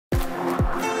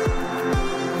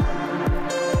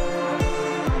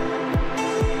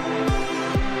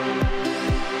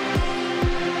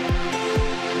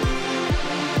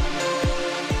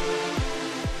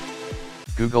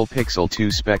Google Pixel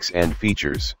 2 specs and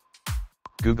features.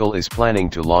 Google is planning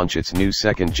to launch its new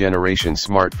second-generation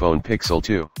smartphone Pixel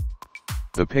 2.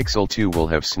 The Pixel 2 will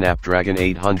have Snapdragon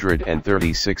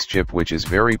 836 chip, which is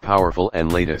very powerful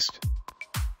and latest.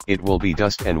 It will be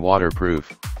dust and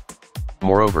waterproof.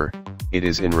 Moreover, it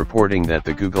is in reporting that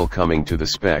the Google coming to the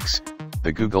specs,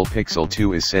 the Google Pixel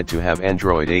 2 is said to have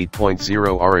Android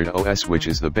 8.0 Oreo OS, which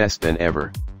is the best than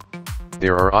ever.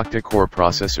 There are octa-core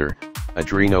processor,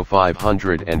 Adreno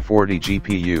 540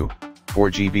 GPU,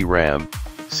 4GB RAM,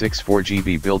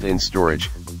 64GB built-in storage,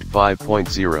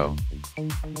 5.0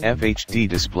 FHD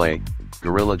display,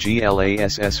 Gorilla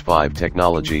Glass S5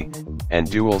 technology,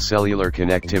 and dual cellular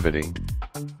connectivity.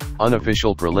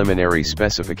 Unofficial preliminary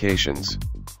specifications.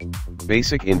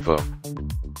 Basic info.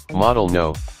 Model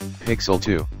No, Pixel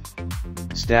 2.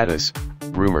 Status,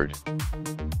 rumored.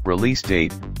 Release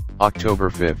date, October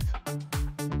 5th.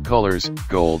 Colors,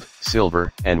 gold,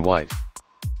 silver, and white.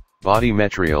 Body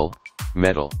material,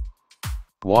 metal.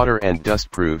 Water and dust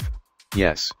proof,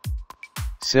 yes.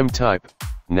 SIM type,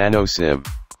 nano SIM.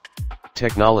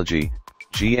 Technology,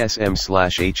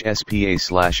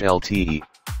 GSM/HSPA/LTE.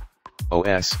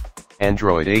 OS,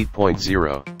 Android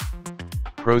 8.0.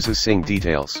 Processing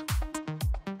details.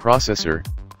 Processor,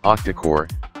 octa-core,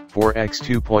 4x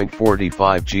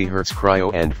 2.45 GHz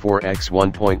Cryo and 4x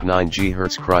 1.9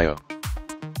 GHz Cryo.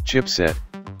 Chipset,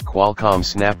 Qualcomm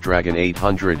Snapdragon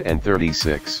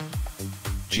 836.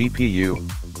 GPU,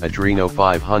 Adreno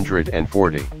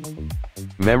 540.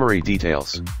 Memory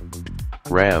details.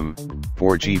 RAM,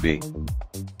 4GB.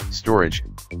 Storage,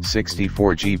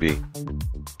 64GB.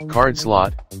 Card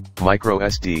slot,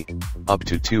 microSD, up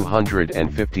to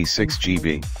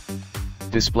 256GB.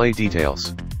 Display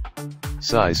details.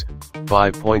 Size,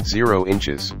 5.0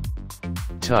 inches.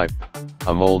 Type,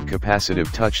 AMOLED capacitive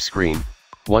touchscreen,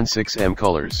 16M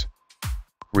colors.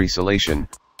 Resolution,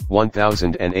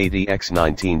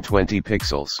 1080x1920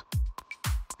 pixels.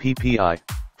 PPI,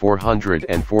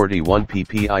 441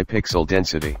 ppi pixel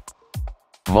density.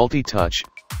 Multi-touch,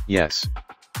 yes.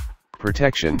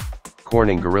 Protection,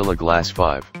 Corning Gorilla Glass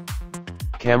 5.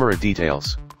 Camera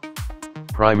details.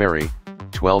 Primary,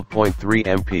 12.3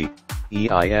 MP,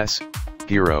 EIS,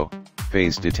 gyro,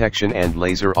 phase detection and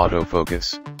laser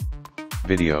autofocus.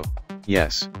 Video,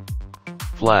 yes.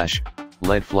 Flash,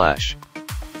 LED flash.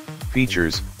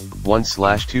 Features,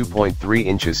 1/2.3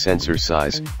 inches sensor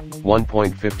size,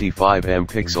 1.55 m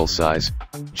pixel size,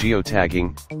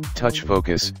 geotagging, touch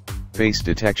focus, face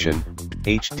detection,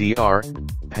 HDR,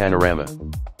 panorama.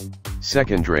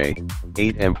 Secondary,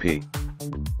 8 MP.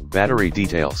 Battery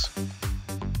details.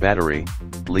 Battery,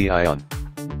 Li-ion.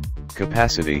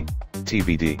 Capacity,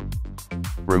 TBD.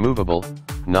 Removable,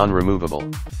 non-removable.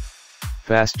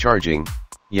 Fast charging,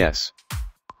 yes.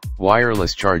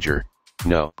 Wireless charger,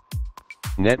 no.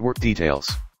 Network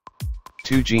details.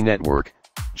 2G network,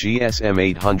 GSM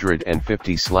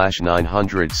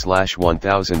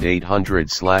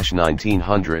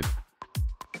 850/900/1800/1900.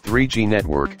 3G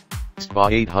network, SPA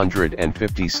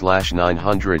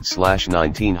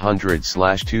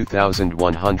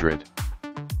 850/900/1900/2100.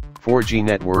 4G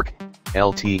network,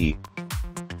 LTE.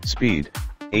 Speed,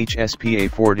 HSPA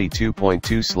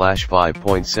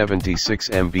 42.2/5.76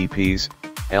 Mbps,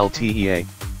 LTEA,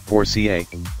 4CA,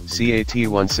 CAT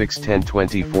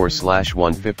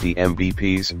 161024/150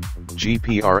 Mbps,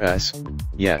 GPRS,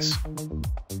 yes.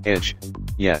 Edge,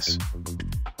 yes.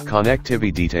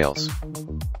 Connectivity details.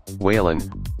 WLAN,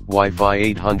 Wi-Fi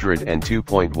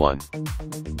 802.1.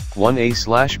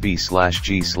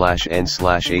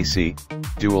 1A/B/G/N/AC,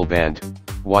 dual band,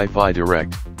 Wi-Fi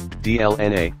direct,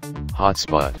 DLNA,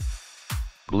 hotspot.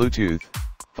 Bluetooth,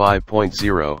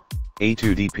 5.0,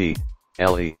 A2DP,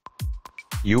 LE.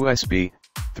 USB,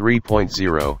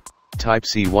 3.0,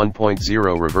 Type-C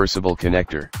 1.0 reversible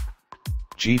connector.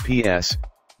 GPS,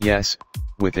 yes,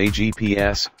 with a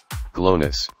GPS,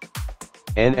 GLONASS.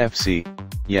 NFC,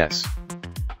 yes.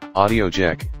 Audio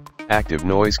jack, active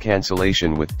noise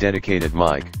cancellation with dedicated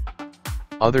mic.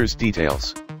 Others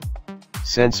details.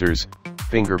 Sensors,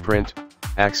 fingerprint,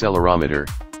 accelerometer,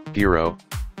 gyro,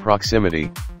 proximity,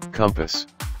 compass.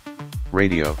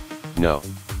 Radio, no.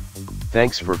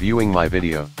 Thanks for viewing my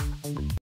video.